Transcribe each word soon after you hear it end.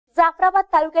जाफराबाद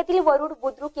तालुक्यातील वरुड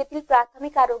बुद्रुक येथील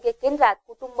प्राथमिक आरोग्य केंद्रात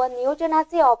कुटुंब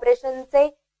नियोजनाचे ऑपरेशनचे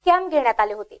कॅम्प घेण्यात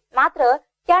आले होते। मात्र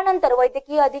त्यानंतर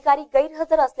वैद्यकीय अधिकारी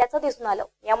गैरहजर असल्याचं दिसून आलं।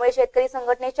 यामुळे शेतकरी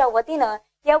संघटनेच्या वतीनं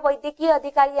या वैद्यकीय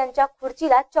अधिकारी यांच्या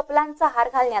खुर्चीला चपलांचा हार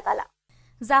घालण्यात आला।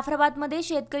 जाफराबादमध्ये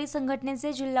शेतकरी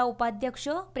संघटनेचे जिल्हा उपाध्यक्ष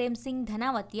प्रेमसिंग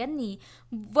धनावत यांनी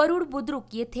वरुड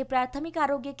बुद्रुक येथे प्राथमिक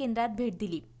आरोग्य केंद्रात भेट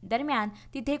दिली। दरम्यान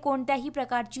तिथे कोणत्याही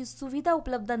प्रकारची सुविधा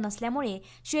उपलब्ध नसल्यामुळे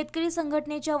शेतकरी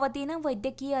संघटनेच्या वतीनं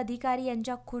वैद्यकीय अधिकारी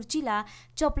यांच्या खुर्चीला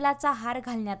चपलाचा हार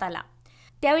घालण्यात आला।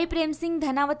 त्यावेळी प्रेमसिंग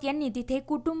धनावत यांनी तिथे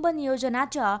कुटुंब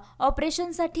नियोजनाच्या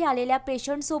ऑपरेशनसाठी आलेल्या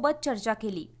पेशंटसोबत चर्चा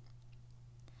केली।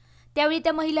 त्यावेळी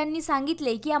त्या महिलांनी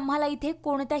सांगितले की आम्हाला इथे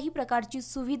कोणत्याही प्रकारची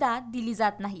सुविधा दिली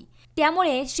जात नाही।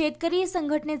 त्यामुळे शेतकरी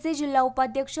संघटनेचे जिल्हा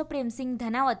उपाध्यक्ष प्रेमसिंग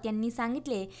धनावत यांनी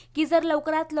सांगितले की जर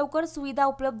लवकरात लवकर सुविधा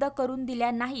उपलब्ध करून दिल्या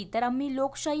नाही तर आम्ही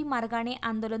लोकशाही मार्गाने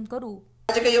आंदोलन करू।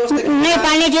 नाही,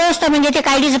 पाण्याची व्यवस्था म्हणजे ते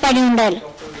कायडीचं पाणी उंडाल।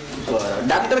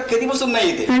 डॉक्टर कधीपासून नाही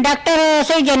इथे? डॉक्टर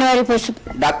 26 जानेवारी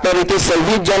पासून। डॉक्टर इथे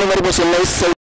 26 जानेवारी पासून नाही।